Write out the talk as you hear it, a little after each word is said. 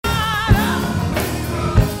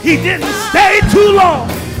He didn't stay too long.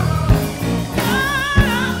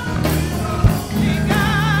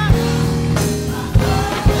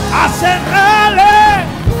 I said early,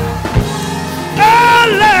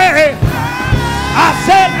 early. I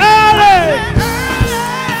said early,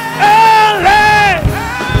 early,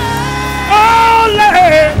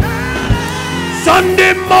 early.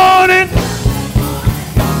 Sunday morning.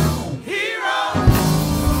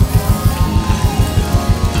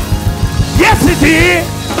 Yes, he did.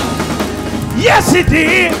 Yes, he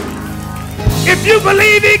did. If you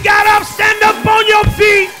believe he got up, stand up on your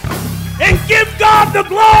feet and give God the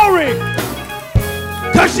glory.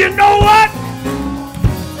 Because you know what?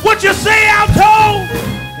 What you say out told,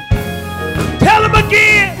 tell him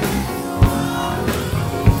again.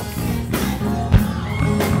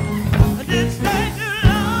 I didn't stay too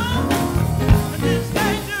long. I didn't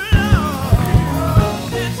stay too long. I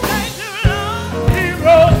didn't stay too long.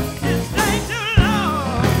 Hero. Didn't stay too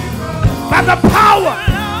long. By the power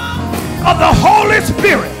of the Holy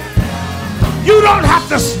Spirit, you don't have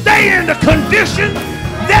to stay in the condition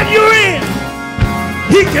that you're in.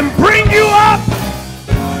 He can bring you up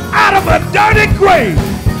out of a dirty grave.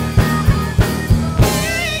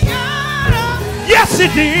 Yes, he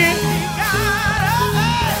did.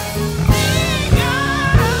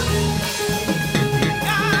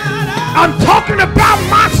 I'm talking about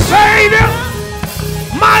my Savior,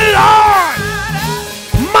 my Lord,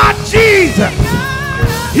 my Jesus.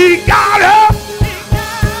 He got up.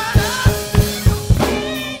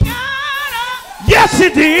 Yes, he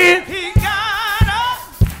did. He got up.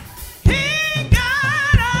 He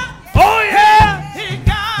got up. Oh, yeah. He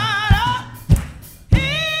got up.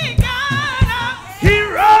 He got up. He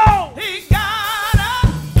rose. He got up.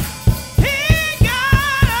 He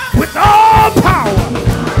got up. With all power.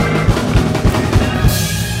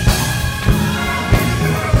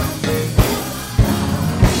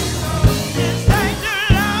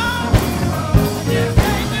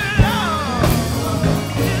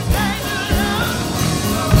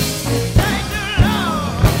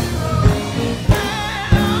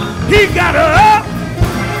 He got up,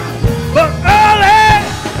 but early,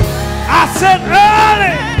 I said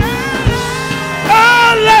early,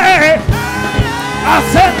 early, I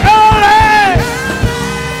said early,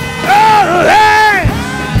 early,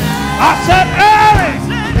 I said early,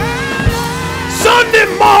 Sunday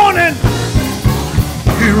morning,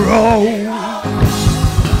 he rose,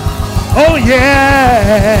 oh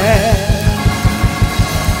yeah,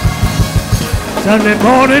 Sunday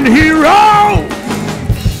morning he rose.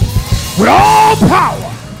 With all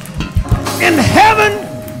power in heaven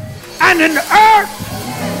and in earth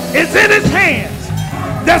is in his hands.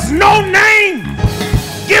 There's no name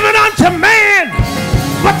given unto man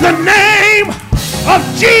but the name of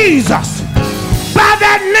Jesus. By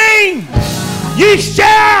that name ye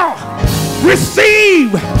shall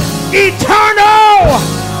receive eternal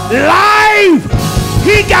life.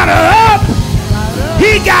 He got up.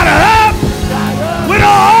 He got up with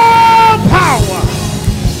all power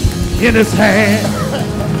in his hand.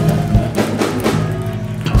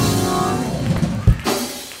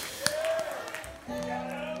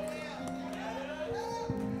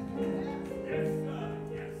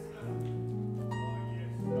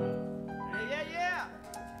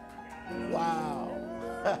 Wow.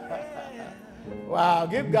 Wow,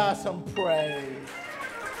 give God some praise.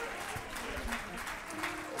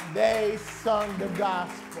 They sung the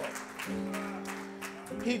gospel.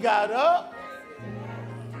 He got up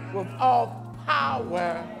with all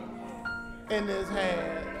power in his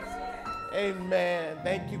hands. Amen.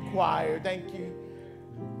 Thank you, choir. Thank you,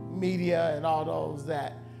 media, and all those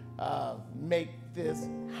that make this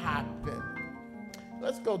happen.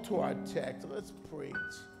 Let's go to our text. Let's preach.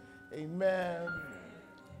 Amen.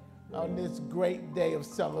 On this great day of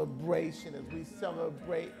celebration, as we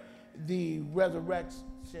celebrate the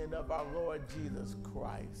resurrection of our Lord Jesus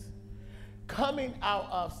Christ. Coming out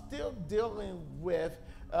of, still dealing with,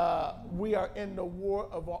 we are in the war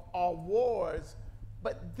of all wars,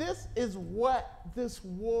 but this is what this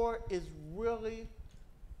war is really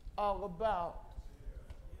all about.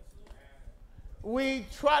 We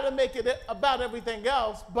try to make it about everything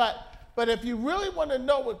else, but if you really want to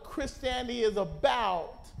know what Christianity is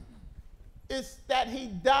about, it's that he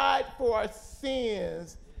died for our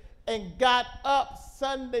sins and got up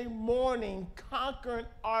Sunday morning conquering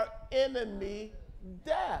our enemy,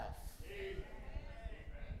 death.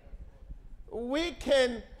 We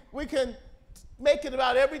can make it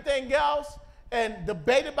about everything else and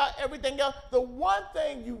debate about everything else. The one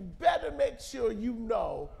thing you better make sure you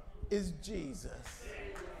know is Jesus.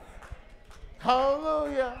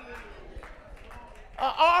 Hallelujah.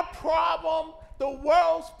 Our problem, The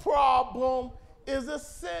world's problem is a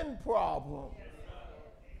sin problem.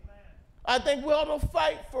 I think we ought to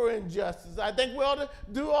fight for injustice. I think we ought to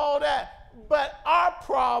do all that. But our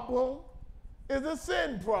problem is a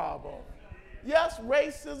sin problem. Yes,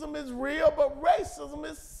 racism is real, but racism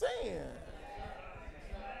is sin.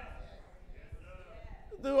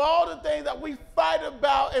 Do all the things that we fight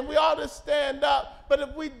about, and we ought to stand up. But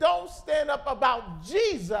if we don't stand up about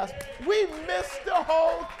Jesus, we miss the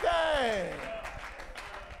whole thing.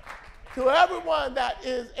 To everyone that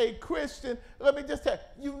is a Christian, let me just tell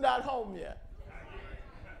you, you're not home yet.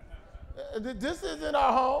 This isn't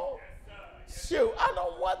our home. Shoot, I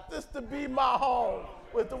don't want this to be my home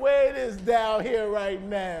with the way it is down here right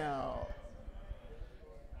now.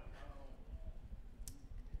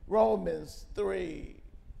 Romans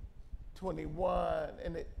 3:21,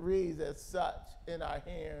 and it reads as such in our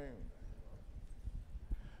hearing.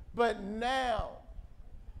 But now,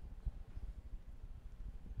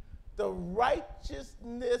 the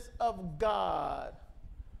righteousness of God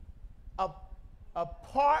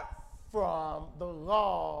apart from the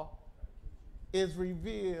law is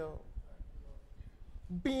revealed,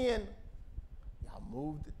 being, y'all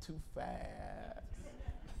moved it too fast,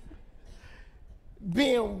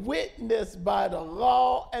 being witnessed by the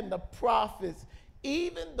law and the prophets,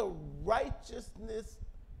 even the righteousness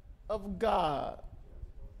of God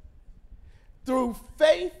through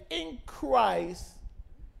faith in Christ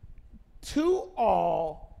to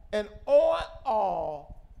all and on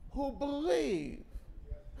all who believe.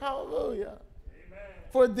 Hallelujah. Amen.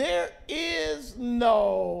 For there is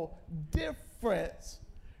no difference,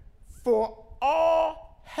 for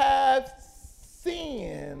all have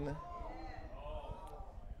sinned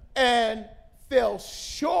and fell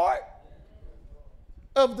short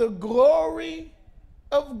of the glory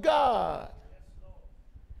of God,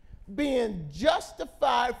 being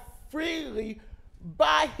justified freely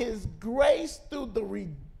by his grace through the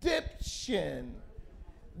redemption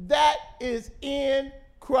that is in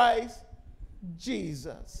Christ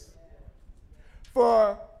Jesus,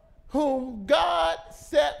 for whom God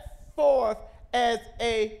set forth as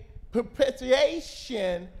a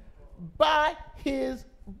propitiation by his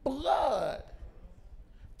blood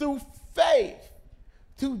through faith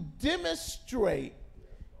to demonstrate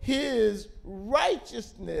his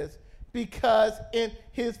righteousness, because in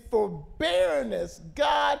his forbearance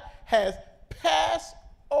God has passed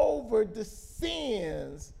over the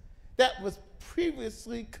sins that was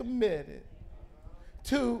previously committed,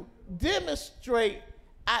 to demonstrate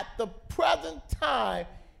at the present time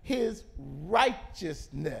his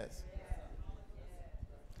righteousness.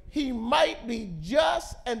 He might be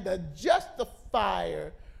just and the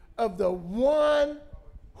justifier of the one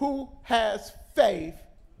who has faith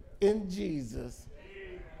in Jesus.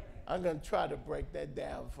 I'm going to try to break that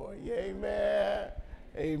down for you. Amen.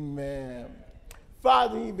 Amen.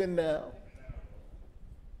 Father, even now,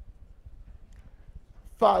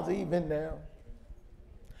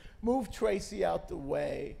 move Tracy out the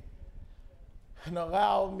way and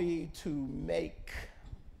allow me to make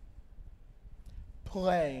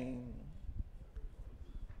plain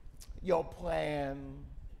your plan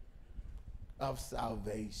of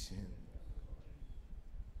salvation.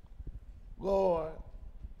 Lord,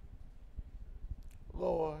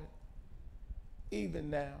 even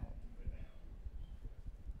now,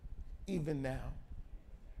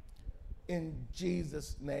 in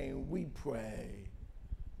Jesus' name we pray.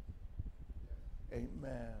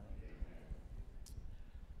 Amen.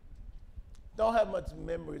 Don't have much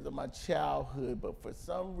memories of my childhood, but for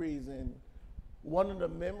some reason, one of the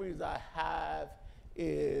memories I have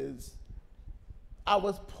is I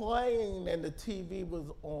was playing and the TV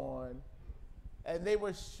was on, and they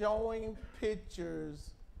were showing pictures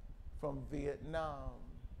from Vietnam.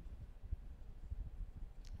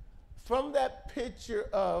 From that picture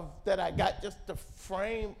that I got just the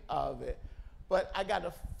frame of it, but I got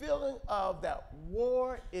a feeling of that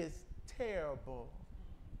war is terrible.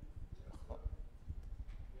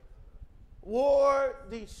 War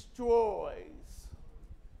destroys.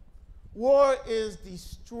 War is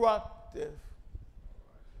destructive.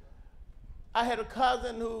 I had a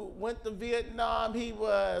cousin who went to Vietnam. He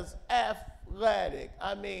was athletic.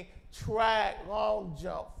 I mean, track, long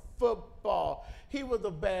jump, football. He was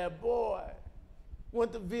a bad boy.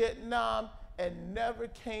 Went to Vietnam and never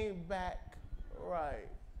came back right.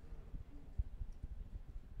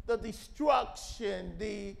 The destruction,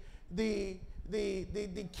 the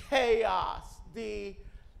chaos,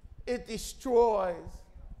 it destroys.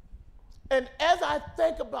 And as I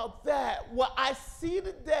think about that, what I see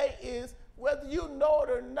today is, whether you know it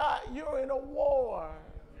or not, you're in a war.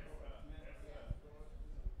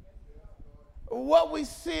 what we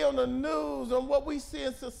see on the news and what we see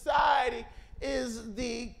in society is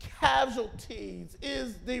the casualties,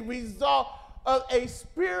 is the result of a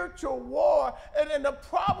spiritual war. And then the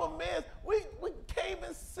problem is we can't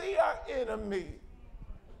even see our enemy.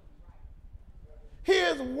 He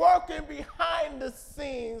is working behind the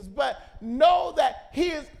scenes, but know that he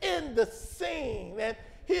is in the scene, and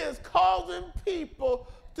he is causing people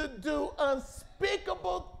to do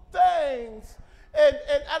unspeakable things. And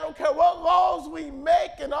I don't care what laws we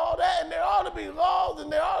make and all that, and there ought to be laws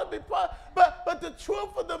and there ought to be, but the truth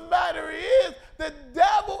of the matter is the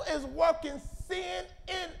devil is working sin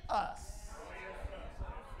in us.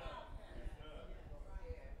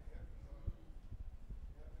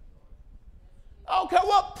 I don't care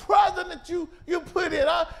what president you put in.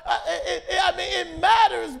 I mean, it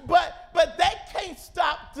matters, but they can't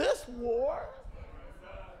stop this war.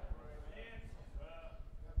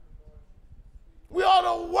 We ought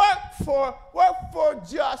to work for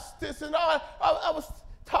justice. And I was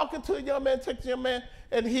talking to a young man,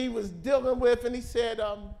 and he was dealing with, and he said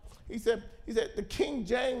the King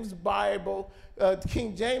James Bible,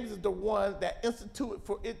 King James is the one that instituted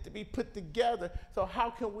for it to be put together. So how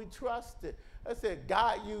can we trust it? I said,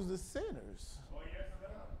 God uses sinners. Oh, yes, sir.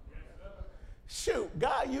 Yes, sir. Shoot,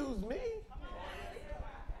 God used me.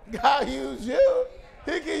 God used you.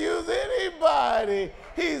 He can use anybody.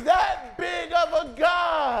 He's that big of a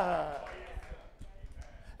God.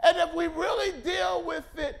 And if we really deal with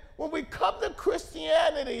it, when we come to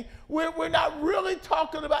Christianity, we're not really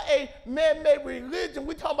talking about a man-made religion.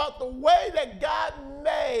 We're talking about the way that God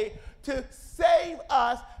made to save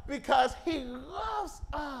us because he loves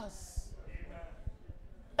us.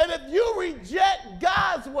 And if you reject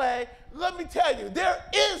God's way, let me tell you, there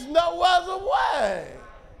is no other way.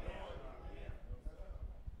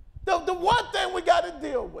 The one thing we got to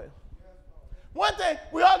deal with, one thing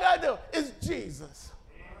we all got to do is Jesus.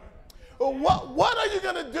 Well, what are you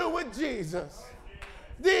going to do with Jesus?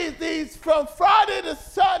 These from Friday to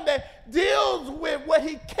Sunday deals with what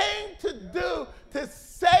he came to do to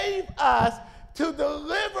save us, to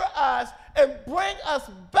deliver us, and bring us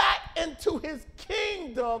back into his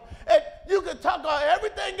kingdom. And you can talk about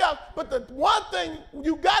everything else, but the one thing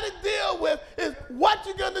you got to deal with is what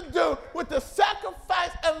you're going to do with the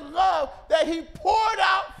sacrifice and love that he poured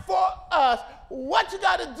out for us. What you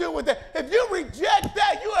got to do with it. If you reject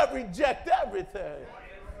that, you have rejected everything.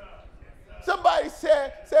 Somebody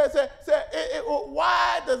said,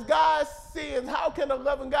 why does God sin? How can a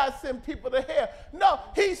loving God send people to hell? No,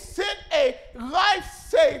 he sent a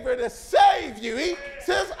lifesaver to save you. He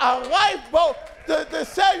sends a lifeboat to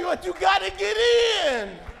save you, but you got to get in.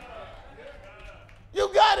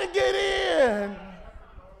 You got to get in.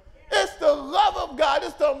 It's the love of God.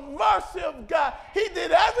 It's the mercy of God. He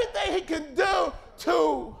did everything he could do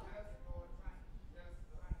to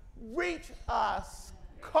reach us,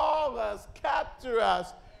 call us, capture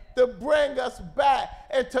us, to bring us back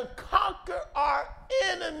and to conquer our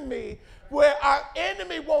enemy, where our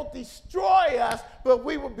enemy won't destroy us, but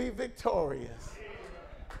we will be victorious.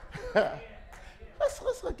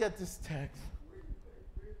 Let's look at this text.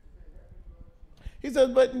 He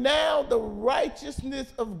says, but now the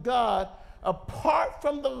righteousness of God apart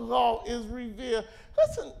from the law is revealed.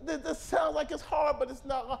 Listen, this sounds like it's hard, but it's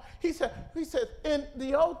not hard. He said, in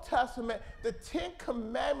the Old Testament, the 10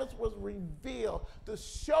 Commandments was revealed to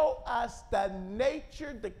show us the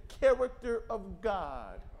nature, the character of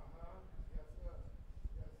God.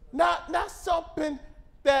 Not something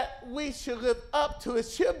that we should live up to. It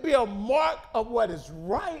should be a mark of what is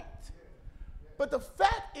right. But the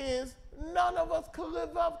fact is, none of us could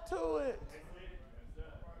live up to it.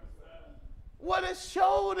 What it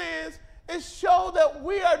showed is, it showed that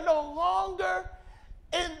we are no longer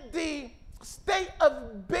in the state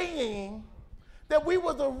of being that we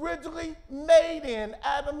was originally made in,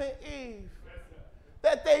 Adam and Eve.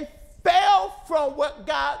 That they fell from what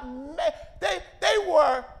God made. They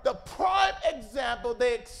were the prime example,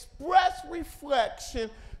 the express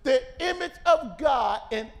reflection, the image of God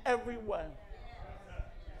in every way.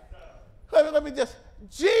 Let me just,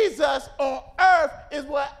 Jesus on earth is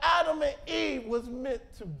what Adam and Eve was meant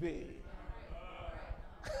to be.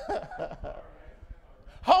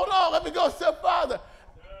 Hold on, let me go a step farther.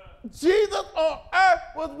 Jesus on earth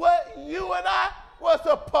was what you and I were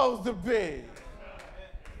supposed to be.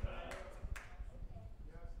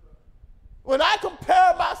 When I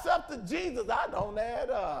compare myself to Jesus, I don't add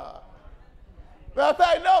up. Matter of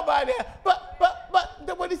fact, nobody. But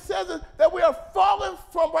what he says is that we are fallen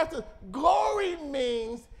from righteousness. Glory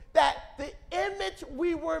means that the image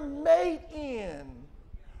we were made in,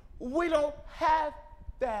 we don't have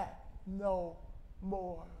that no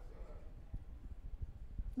more.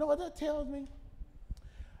 know what that tells me?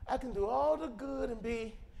 I can do all the good and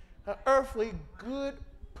be an earthly good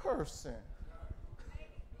person.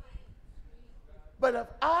 But if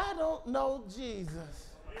I don't know Jesus,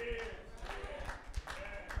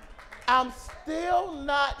 I'm still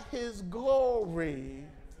not his glory.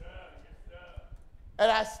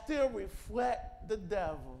 And I still reflect the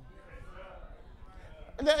devil.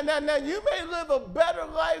 Now, you may live a better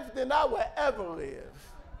life than I will ever live.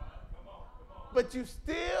 But you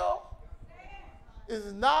still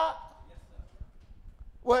is not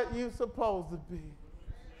what you're supposed to be.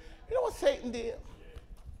 You know what Satan did?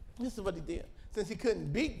 This is what he did. Since he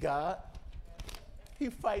couldn't beat God, he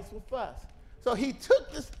fights with us. So he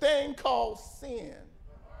took this thing called sin.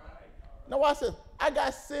 Now watch this. I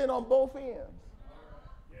got sin on both ends.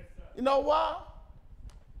 You know why?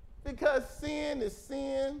 Because sin is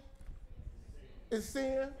sin. It's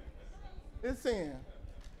sin. It's sin.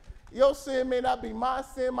 Your sin may not be my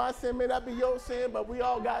sin may not be your sin, but we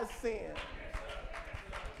all got sin.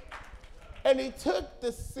 And he took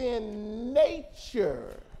the sin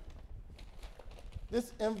nature.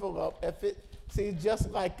 This envelope, if it sees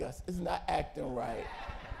just like us, it's not acting right.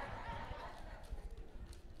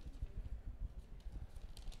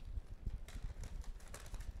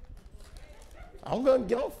 I'm going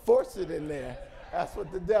to force it in there. That's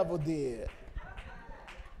what the devil did.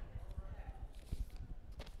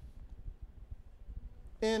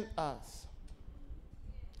 In us.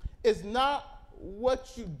 It's not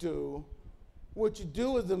what you do. What you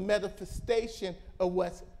do is a manifestation of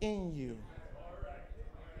what's in you.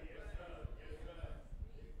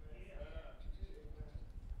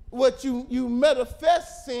 What you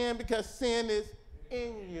manifest sin because sin is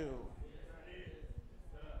in you.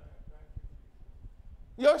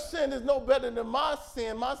 Your sin is no better than my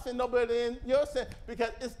sin. My sin no better than your sin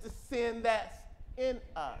because it's the sin that's in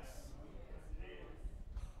us.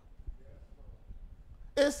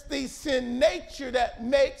 It's the sin nature that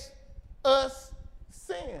makes us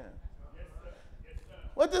sin.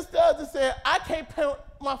 What this does is say, I can't point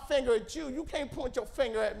my finger at you. You can't point your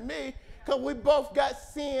finger at me because we both got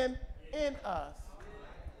sin in us.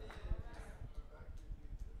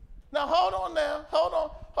 Now, hold on now. Hold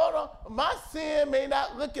on. My sin may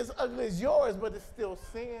not look as ugly as yours, but it's still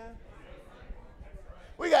sin.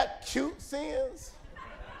 We got cute sins.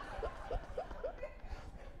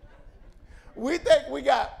 We think we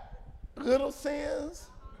got little sins.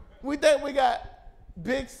 We think we got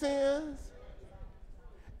big sins.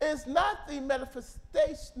 It's not the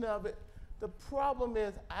manifestation of it. The problem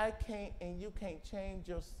is I can't and you can't change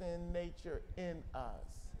your sin nature in us.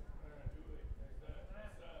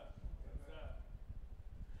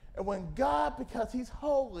 And when God, because he's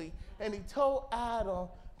holy, and he told Adam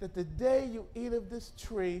that the day you eat of this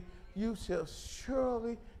tree, you shall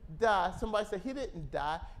surely die. Somebody said he didn't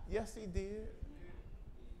die. Yes, he did.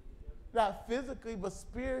 Not physically, but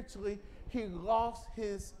spiritually, he lost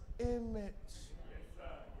his image.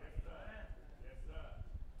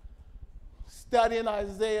 Studying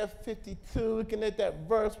Isaiah 52, looking at that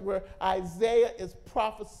verse where Isaiah is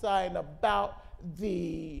prophesying about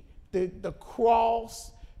the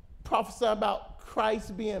cross, prophesying about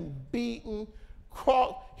Christ being beaten.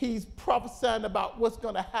 He's prophesying about what's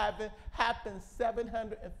going to happen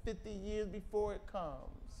 750 years before it comes.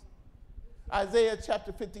 Isaiah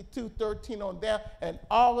chapter 52, 13 on down, and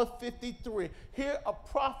all of 53. Here a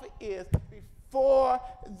prophet is before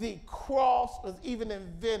the cross was even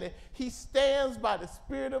invented. He stands by the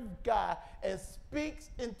Spirit of God and speaks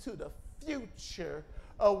into the future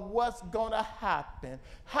of what's going to happen.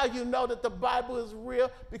 How you know that the Bible is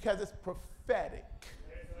real? Because it's prophetic.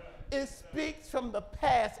 It speaks from the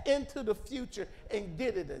past into the future and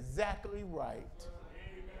did it exactly right.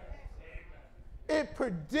 It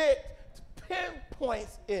predicts,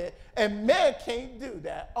 pinpoints it, and man can't do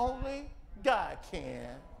that. Only God can.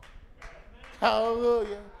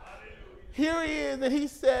 Hallelujah. Here he is, and he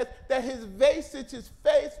says that his visage, his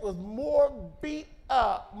face was more beat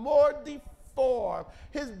up, more deformed.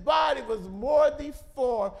 His body was more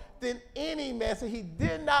deformed than any man. So he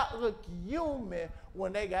did not look human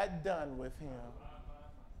when they got done with him.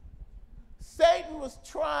 Satan was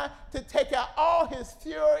trying to take out all his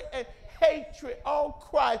fury and hatred on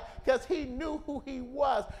Christ because he knew who he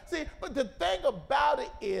was. See, but the thing about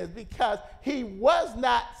it is because he was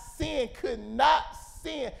not sin, could not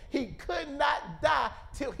sin, he could not die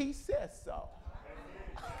till he said so.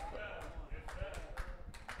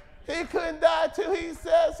 He couldn't die till he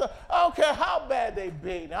said so. I don't care how bad they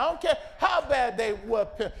beat him. I don't care how bad they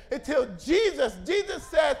whooped him. Until Jesus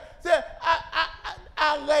said,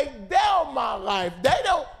 I lay down my life. They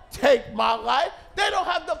don't take my life. They don't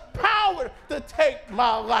have the power to take take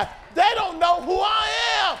my life. They don't know who I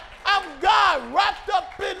am. I'm God wrapped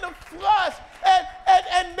up in the flesh,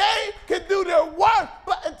 and they can do their work,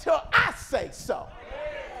 but until I say so.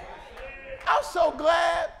 I'm so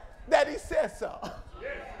glad that he said so.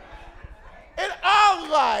 In our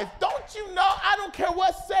life, don't you know, I don't care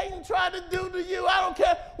what Satan tried to do to you. I don't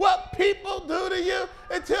care what people do to you.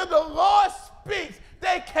 Until the Lord speaks,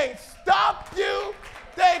 they can't stop you.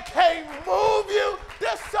 They can't move you.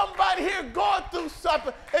 There's somebody here going through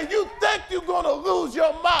something, and you think you're going to lose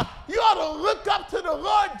your mind. You ought to look up to the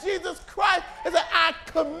Lord Jesus Christ and say, I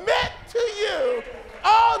commit to you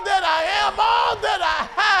all that I am, all that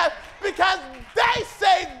I have, because they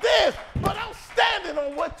say this, but I'm standing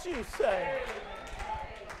on what you say.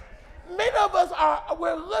 Many of us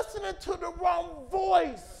we're listening to the wrong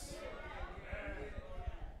voice.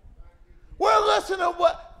 We're listening to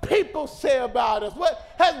what people say about us,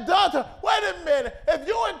 what has done to us. Wait a minute. If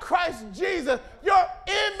you're in Christ Jesus, your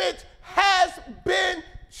image has been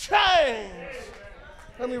changed.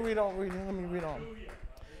 Let me read on.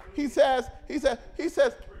 He says,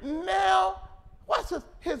 now, watch this,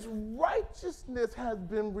 his righteousness has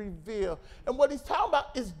been revealed. And what he's talking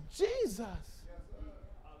about is Jesus.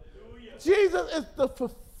 Jesus is the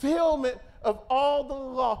fulfillment of all the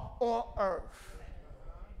law on earth.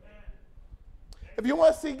 If you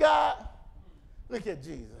want to see God, look at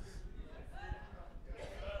Jesus.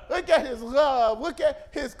 Look at his love. Look at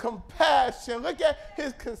his compassion. Look at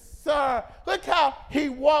his concern. Look how he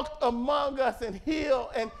walked among us and healed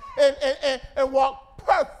and walked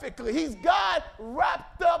perfectly. He's God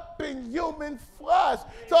wrapped up in human flesh.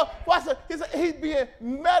 So watch it. He's being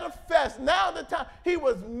manifest. Now the time he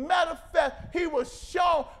was manifest, he was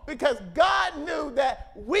shown, because God knew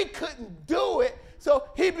that we couldn't do it. So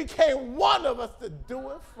he became one of us to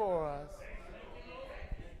do it for us.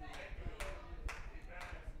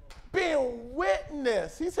 Being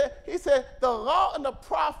witness. He said the law and the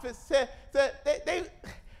prophets said that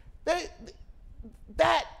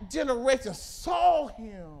that generation saw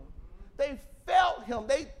him. They felt him.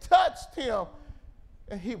 They touched him.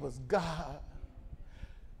 And he was God.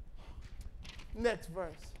 Next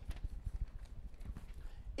verse.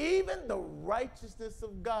 Even the righteousness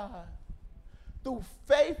of God through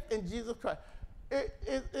faith in Jesus Christ.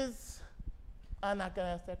 I'm not going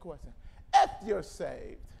to ask that question. If you're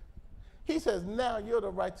saved, he says, now you're the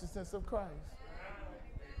righteousness of Christ.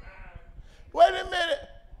 Wait a minute,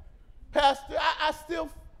 Pastor, I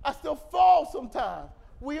still fall sometimes.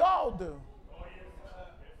 We all do.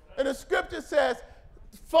 And the scripture says,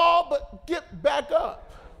 fall, but get back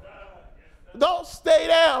up. Don't stay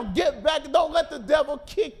down, get back. Don't let the devil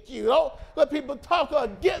kick you. Don't let people talk or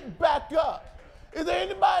get back up. Is there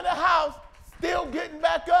anybody in the house still getting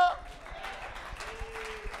back up?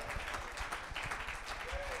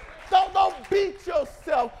 Don't beat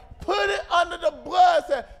yourself. Put it under the blood.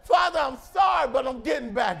 Say, Father, I'm sorry, but I'm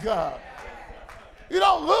getting back up. You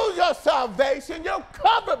don't lose your salvation. You're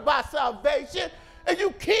covered by salvation, and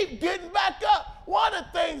you keep getting back up. One of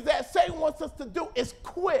the things that Satan wants us to do is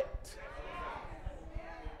quit.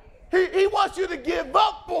 He wants you to give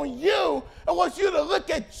up on you and wants you to look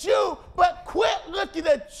at you, but quit looking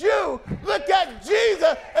at you. Look at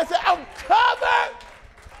Jesus and say, I'm covered.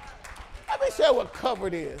 Let me show you what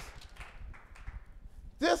covered is.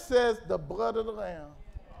 This says the blood of the Lamb.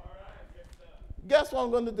 Guess what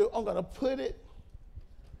I'm going to do? I'm going to put it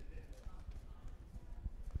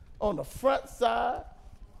on the front side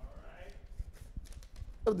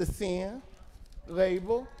of the sin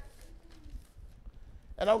label.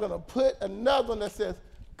 And I'm going to put another one that says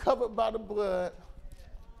covered by the blood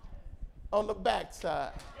on the back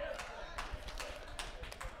side.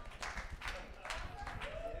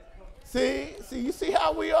 See, you see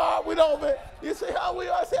how we are? You see how we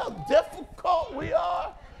are? See how difficult we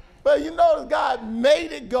are? But you notice God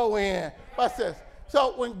made it go in. Watch this.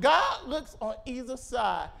 So when God looks on either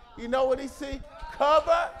side, you know what he sees?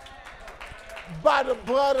 Covered by the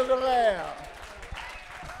blood of the Lamb.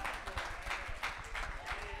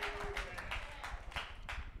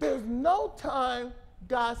 There's no time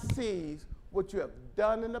God sees what you have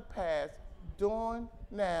done in the past, doing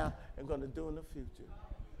now, and going to do in the future.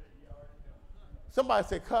 Somebody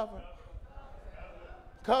say covered.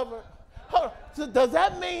 Covered. Hold on. So does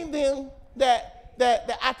that mean then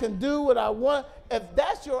that I can do what I want? If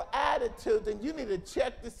that's your attitude, then you need to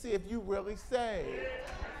check to see if you really saved.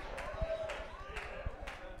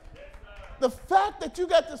 The fact that you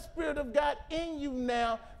got the Spirit of God in you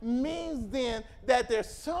now means then that there's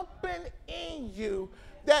something in you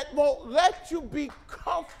that won't let you be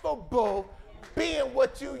comfortable being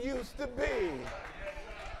what you used to be.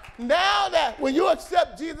 Now that when you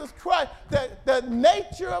accept Jesus Christ, the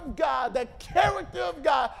nature of God, the character of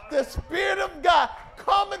God, the Spirit of God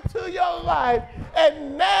come into your life,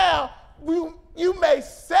 and now you may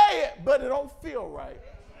say it, but it don't feel right.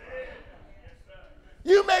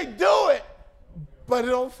 You may do it, but it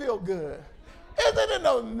don't feel good. Isn't it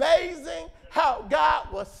amazing how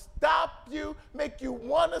God will stop you, make you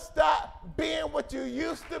want to stop being what you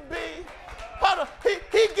used to be? Hold on.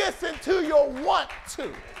 He gets into your want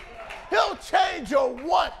to. He'll change your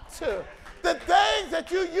want to. The things that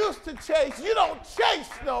you used to chase, you don't chase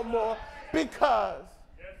no more, because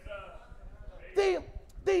the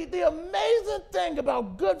amazing thing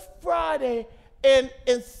about Good Friday and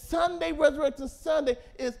Sunday, Resurrection Sunday,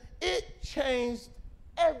 is it changed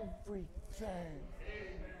everything.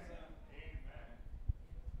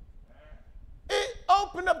 It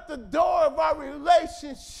opened up the door of our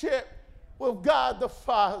relationship with God the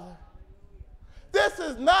Father. This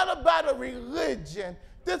is not about a religion.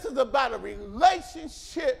 This is about a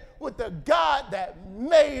relationship with the God that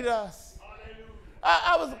made us.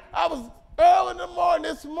 I was early in the morning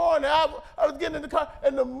this morning. I was getting in the car,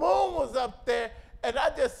 and the moon was up there, and I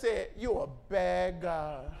just said, "You're a bad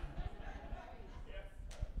God."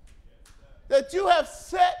 That you have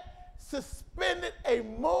suspended a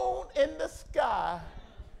moon in the sky,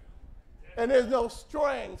 and there's no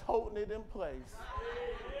strings holding it in place.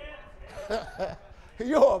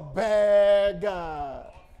 You're a bad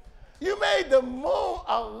God. You made the moon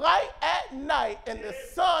a light at night and the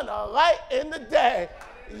sun a light in the day.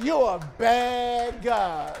 You're a bad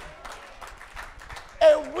God.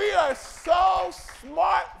 And we are so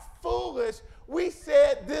smart, foolish, we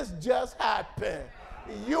said this just happened.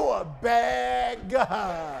 You're a bad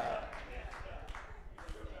God.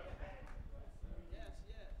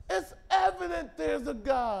 It's evident there's a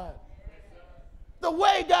God. The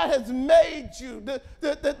way God has made you, the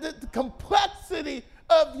complexity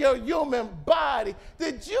of your human body.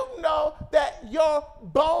 Did you know that your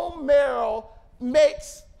bone marrow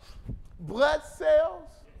makes blood cells?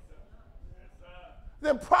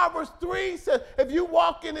 Then Proverbs 3 says, if you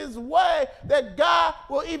walk in his way, that God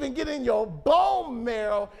will even get in your bone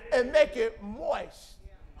marrow and make it moist.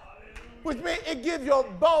 Which means it gives your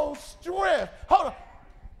bones strength. Hold on.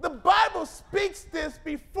 The Bible speaks this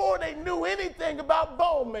before they knew anything about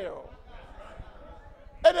bone marrow.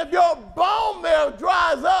 And if your bone marrow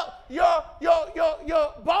dries up,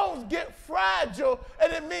 your bones get fragile,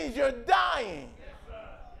 and it means you're dying.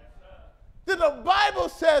 Then the Bible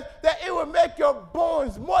says that it will make your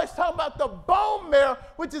bones moist. Talking about the bone marrow,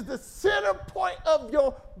 which is the center point of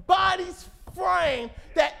your body's frame,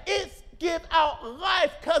 that it's give out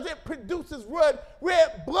life because it produces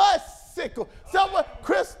red blood sickle.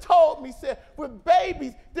 Chris told me, said, with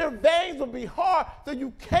babies, their veins will be hard, so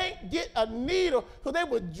you can't get a needle. So they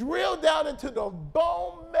would drill down into the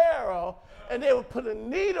bone marrow, and they would put a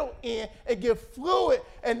needle in and give fluid,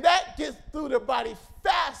 and that gets through their body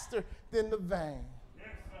faster than the vein. Yes,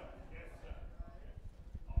 sir. Yes,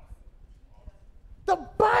 sir. The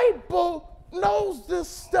Bible knows this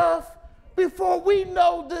stuff before we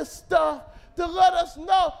know this stuff, to let us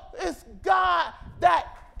know it's God that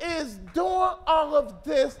is doing all of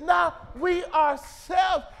this, not we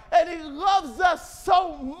ourselves. And he loves us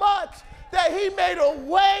so much that he made a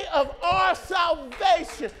way of our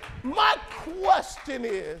salvation. My question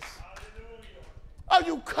is, are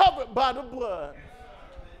you covered by the blood?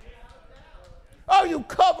 Are you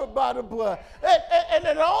covered by the blood? And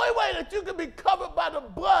the only way that you can be covered by the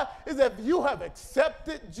blood is if you have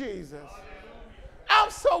accepted Jesus. I'm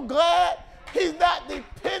so glad he's not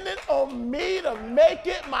dependent on me to make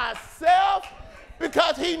it myself,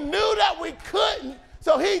 because he knew that we couldn't,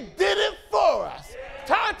 so he did it for us.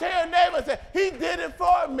 Turn to your neighbor and say, he did it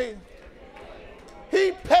for me.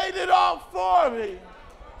 He paid it all for me.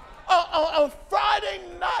 On Friday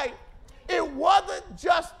night, it wasn't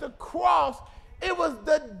just the cross, it was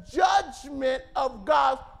the judgment of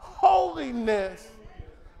God's holiness.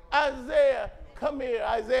 Isaiah, come here,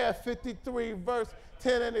 Isaiah 53, verse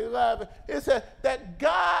 10 and 11. It says that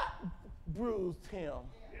God bruised him.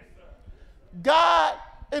 God,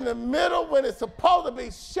 in the middle, when it's supposed to be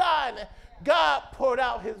shining, God poured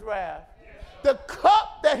out his wrath. The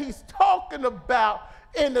cup that he's talking about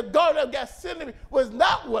in the Garden of Gethsemane was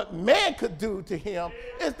not what man could do to him.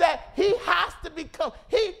 It's that he has to become,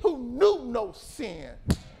 he who knew no sin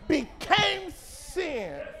became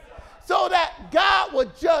sin, so that God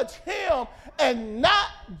would judge him and not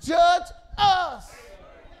judge us.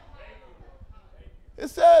 It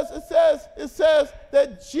says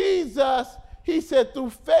that Jesus, he said, through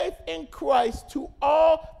faith in Christ, to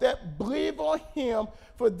all that believe on him,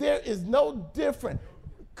 for there is no difference.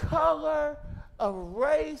 color, a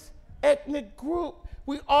race, ethnic group.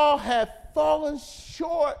 We all have fallen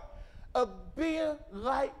short of being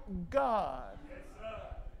like God.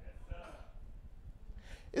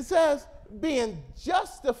 It says being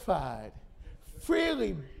justified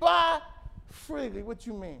freely by freely. What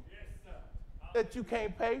you mean? That you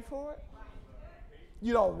can't pay for it?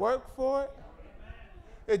 You don't work for it?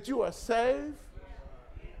 That you are saved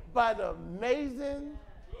by the amazing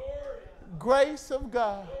grace of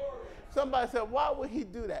God. Somebody said, why would he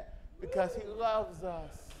do that? Because he loves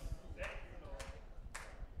us.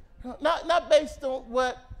 Not based on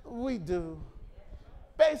what we do,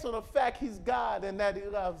 based on the fact he's God and that he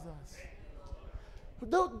loves us.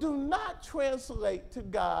 Do not translate to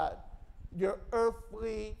God your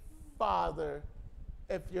earthly father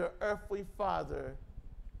if your earthly father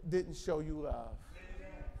didn't show you love.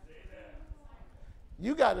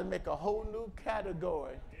 You got to make a whole new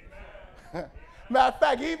category. Matter of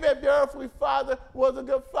fact, even if your earthly father was a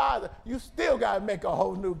good father, you still got to make a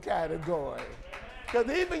whole new category. Because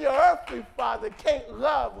even your earthly father can't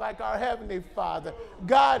love like our heavenly Father.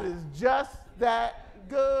 God is just that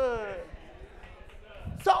good.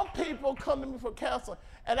 Some people come to me for counseling,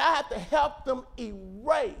 and I have to help them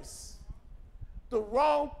erase the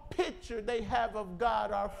wrong picture they have of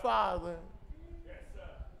God our Father.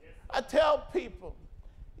 I tell people,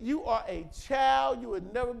 you are a child. You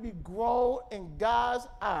would never be grown in God's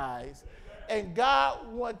eyes. And God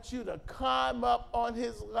wants you to climb up on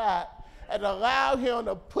his lap and allow him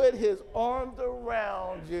to put his arms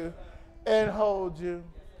around you and hold you.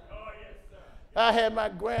 I had my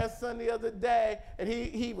grandson the other day, and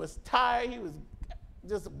he was tired. He was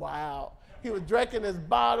just wild. He was drinking his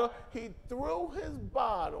bottle. He threw his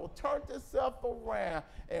bottle, turned himself around,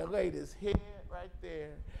 and laid his head right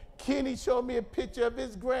there. Kenny showed me a picture of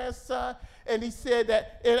his grandson, and he said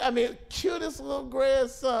that, cutest little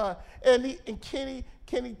grandson. And Kenny's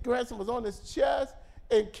grandson was on his chest,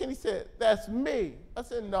 and Kenny said, that's me. I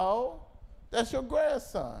said, no, that's your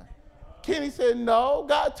grandson. Kenny said, no,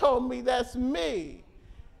 God told me that's me.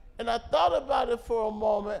 And I thought about it for a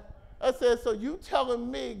moment. I said, so you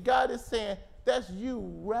telling me God is saying that's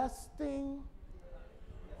you resting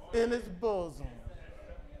in his bosom?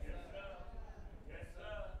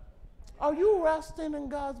 Are you resting in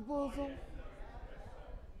God's bosom?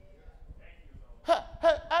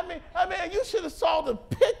 You should have saw the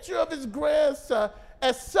picture of his grandson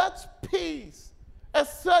as such peace,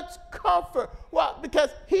 as such comfort. Well, because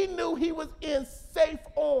he knew he was in safe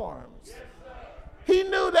arms. He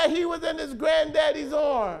knew that he was in his granddaddy's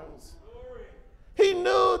arms. He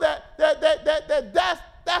knew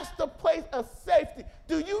that's the place of safety.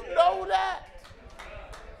 Do you know that?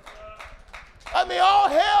 All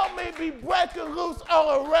hell may be breaking loose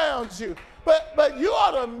all around you, but you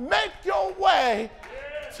ought to make your way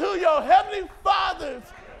to your heavenly Father's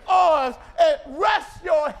arms and rest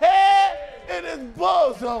your head in his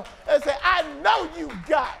bosom and say, I know you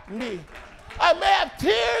got me. I may have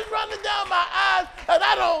tears running down my eyes, and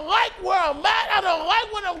I don't like where I'm at. I don't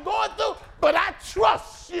like what I'm going through, but I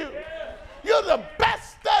trust you. You're the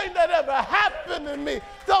best thing that ever happened to me.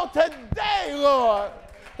 So today, Lord,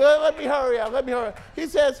 let me hurry up. He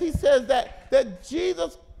says that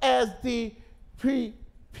Jesus as the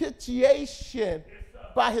propitiation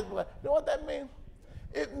by his blood. You know what that means?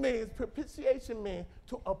 It means, propitiation means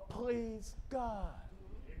to appease God.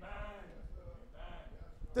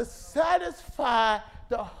 To satisfy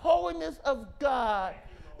the holiness of God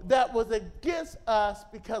that was against us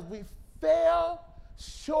because we fell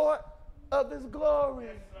short of his glory.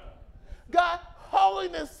 God,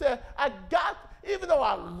 holiness said, even though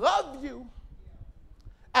I love you,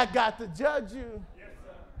 I got to judge you.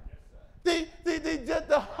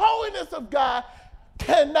 The holiness of God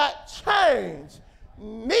cannot change,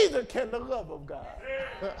 neither can the love of God.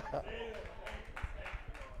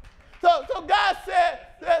 So God said,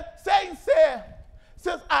 Satan said,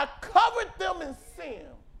 since I covered them in sin,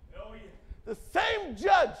 the same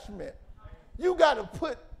judgment you got to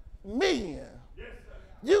put me in.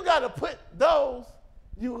 You got to put those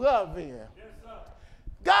you love in.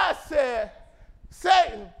 God said,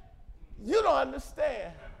 Satan, you don't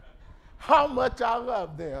understand how much I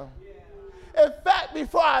love them. In fact,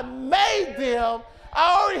 before I made them,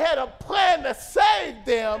 I already had a plan to save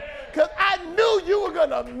them because I knew you were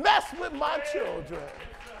going to mess with my children.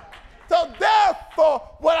 So therefore,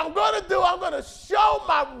 what I'm going to do, I'm going to show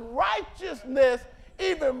my righteousness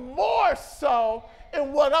even more so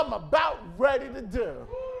in what I'm about ready to do.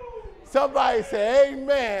 Somebody say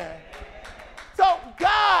amen. So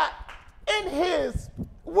God, in his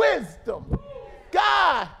wisdom,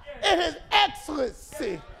 God, in his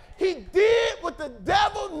excellency, He did what the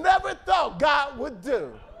devil never thought God would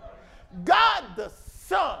do. God the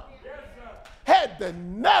Son had the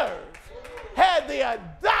nerve, had the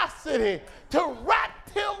audacity to wrap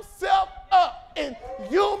himself up in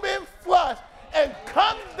human flesh and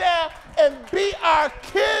come down and be our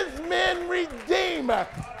kinsman redeemer.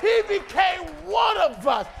 He became one of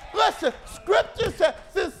us. Listen, scripture says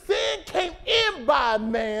since sin came in by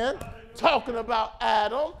man, talking about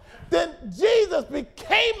Adam, then Jesus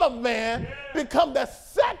became a man, become the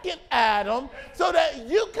second Adam, so that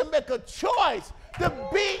you can make a choice to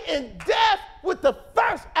be in death with the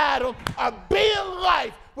first Adam or be in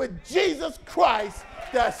life with Jesus Christ,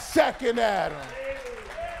 the second Adam.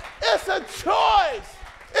 It's a choice.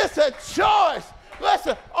 It's a choice.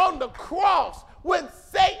 Listen, on the cross, when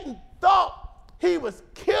Satan thought he was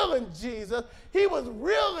killing Jesus, he was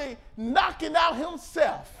really knocking out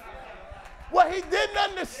himself. What he didn't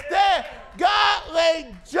understand, God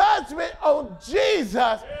laid judgment on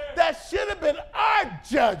Jesus that should have been our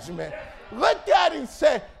judgment. Look at him and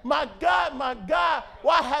say, my God,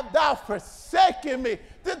 why have thou forsaken me?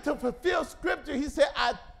 Then to fulfill scripture, he said,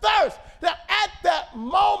 I thirst. Now at that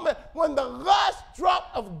moment, when the last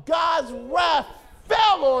drop of God's wrath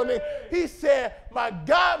fell on him, he said, my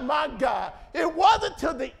God, it wasn't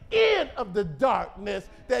till the end of the darkness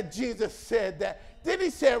that Jesus said that. Then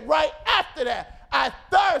he said right after that, I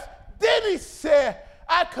thirst. Then he said,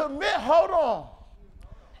 I commit, hold on.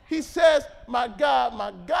 He says, my God,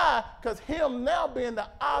 because him now being the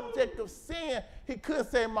object of sin, he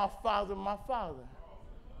couldn't say, my Father, my Father.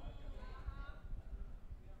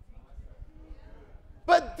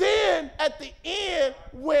 But then at the end,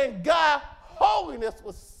 when God's holiness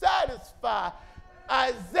was satisfied,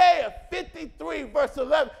 Isaiah 53 verse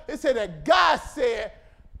 11, it said that God said,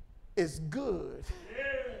 it's good.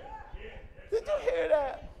 Did you hear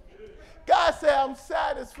that? God said, I'm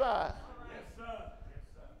satisfied.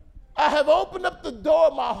 I have opened up the door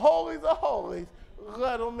of my holies of holies.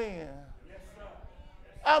 Let them in.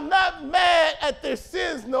 I'm not mad at their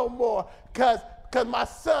sins no more because my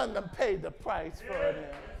son done paid the price for them.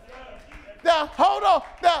 Now, hold on.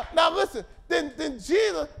 Now listen. Then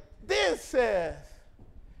Jesus then says,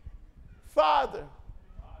 Father,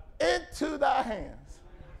 into thy hands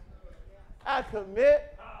I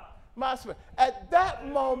commit my spirit. At that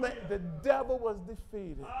moment, the devil was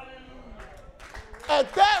defeated.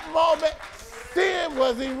 At that moment, sin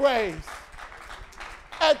was erased.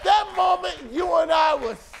 At that moment, you and I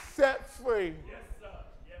were set free. Yes, sir.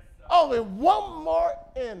 Yes, sir. Only one more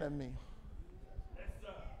enemy. Yes,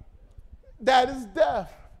 sir. That is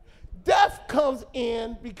death. Death comes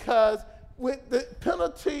in because with the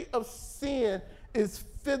penalty of sin is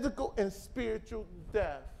physical and spiritual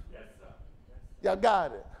death. Yes, sir. Y'all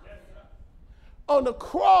got it? Yes, sir. On the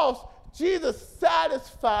cross, Jesus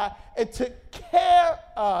satisfied and took care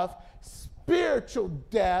of spiritual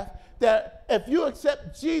death, that if you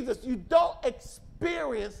accept Jesus, you don't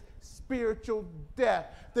experience spiritual death,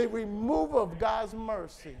 the removal of God's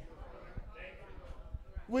mercy.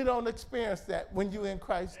 We don't experience that when you're in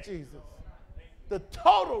Christ Jesus. The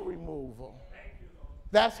total removal,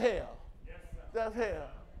 that's hell. That's hell.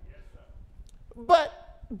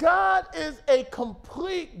 But God is a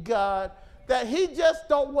complete God, that he just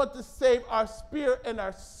don't want to save our spirit and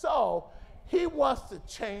our soul. He wants to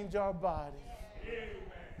change our bodies.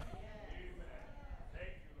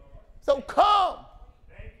 So come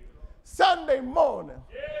Sunday morning,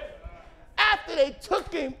 after they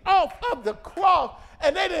took him off of the cross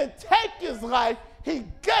and they didn't take his life, he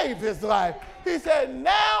gave his life. He said,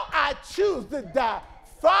 now I choose to die.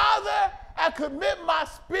 Father, I commit my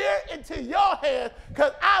spirit into your hands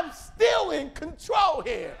because I'm still in control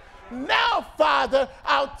here. Now, Father,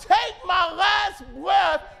 I'll take my last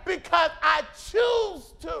breath because I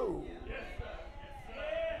choose to.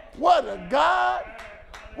 What a God.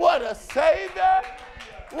 What a Savior.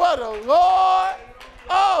 What a Lord.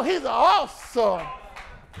 Oh, he's awesome.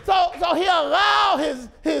 So he allowed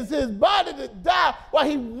his body to die while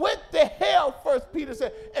he went to hell, 1 Peter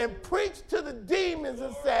said, and preached to the demons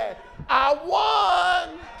and said, I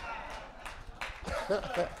won.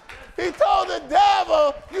 He told the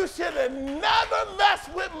devil, you should have never messed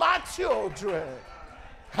with my children.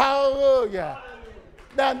 Hallelujah.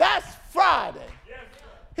 Now that's Friday.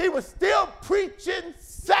 He was still preaching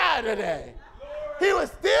Saturday. He was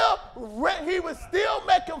still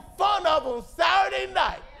making fun of them Saturday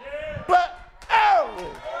night. But early,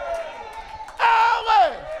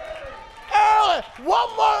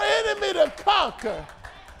 one more enemy to conquer.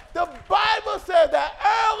 The Bible said that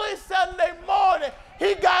early Sunday morning,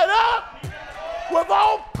 he got up with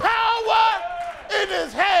all power in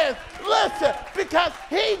his hands. Listen, because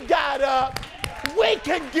he got up, we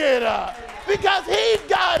can get up. Because he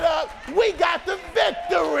got up, we got the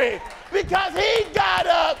victory. Because he got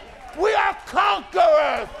up, we are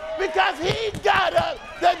conquerors. Because he got up,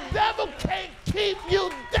 the devil can't keep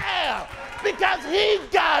you down. Because he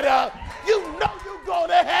got up, you know you're going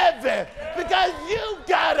to heaven. Because you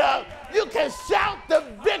got up, you can shout the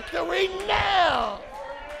victory now.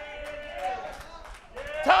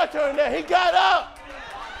 Talk to him there. He got up.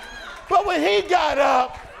 But when he got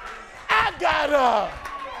up, I got up.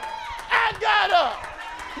 I got up.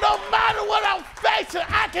 No matter what I'm facing,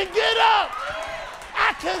 I can get up.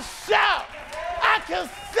 I can shout. I can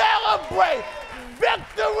celebrate.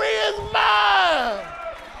 Victory is mine.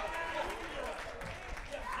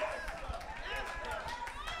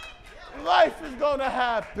 Life is going to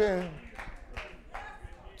happen.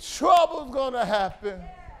 Trouble's going to happen.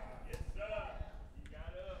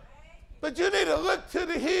 But you need to look to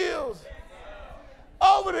the hills,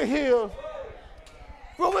 over the hills,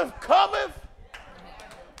 from which cometh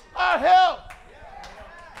our help.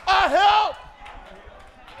 Our help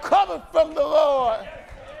cometh from the Lord.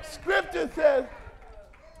 Scripture says,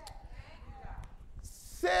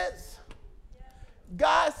 since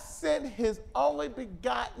God sent his only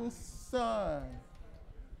begotten Son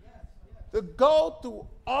to go through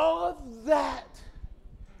all of that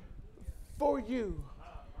for you,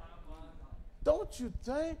 don't you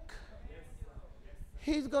think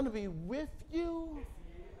he's going to be with you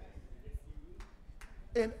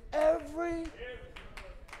in everything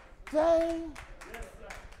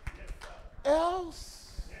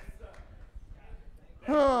else?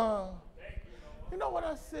 You know what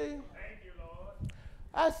I see?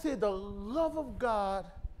 I see the love of God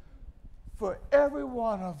for every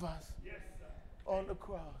one of us on the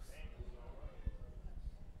cross.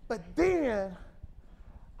 But then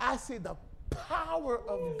I see the power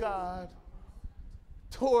of God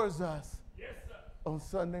towards us on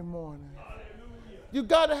Sunday morning. You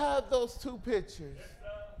got to have those two pictures.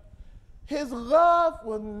 His love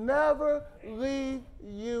will never leave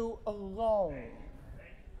you alone.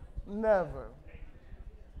 Never.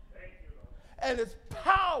 And his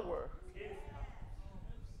power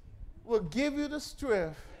will give you the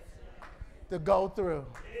strength to go through.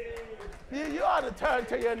 You ought to turn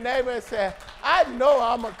to your neighbor and say, I know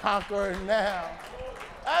I'm a conqueror now.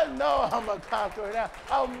 I know I'm a conqueror now.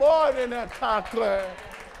 I'm more than a conqueror.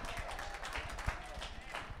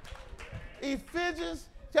 Ephesians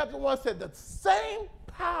chapter 1 said the same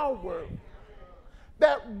power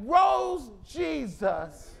that rose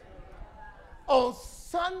Jesus on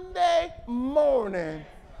Sunday morning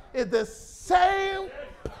is the same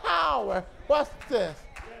power, watch this,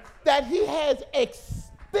 that he has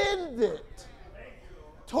extended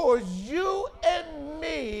towards you and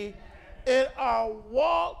me in our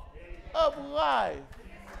walk of life.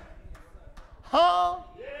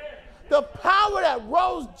 The power that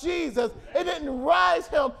rose Jesus, it didn't rise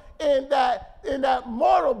him in that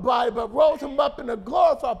mortal body, but rose him up in a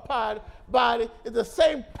glorified body, is the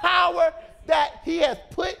same power that he has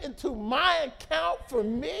put into my account for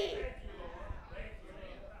me.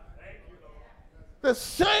 The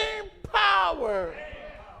same power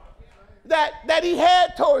that he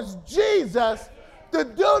had towards Jesus to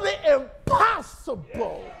do the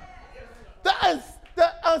impossible,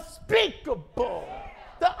 the unspeakable,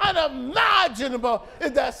 the unimaginable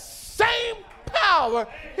is the same power.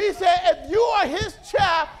 He said, if you are his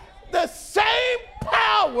child, the same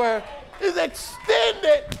power is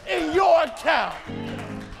extended in your account.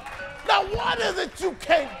 Now, what is it you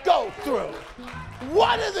can't go through?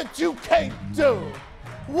 What is it you can't do?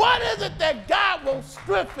 What is it that God will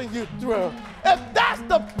strengthen you through? If that's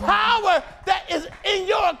the power that is in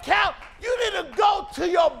your account, you need to go to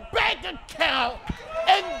your bank account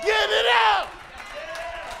and get it out.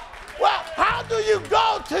 Well, how do you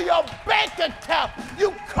go to your bank account?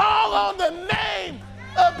 You call on the name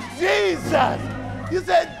of Jesus. You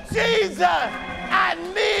said, Jesus, I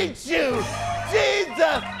need you.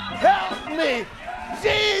 Jesus, help me.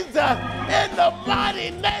 Jesus, in the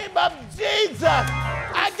mighty name of Jesus,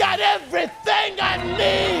 I got everything I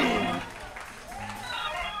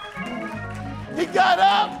need. He got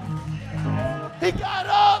up. He got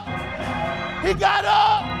up. He got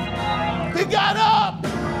up. He got up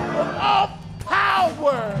with all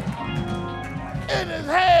power in his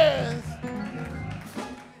hands.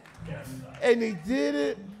 And he did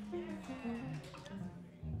it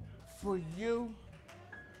for you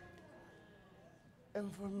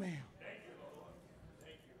and for me.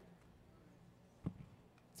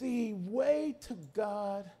 The way to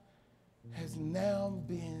God has now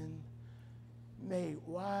been made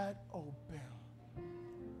wide open.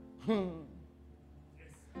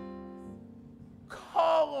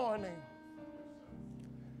 Call on him.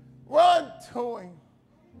 Run to him.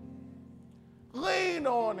 Lean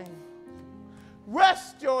on him.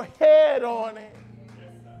 Rest your head on him.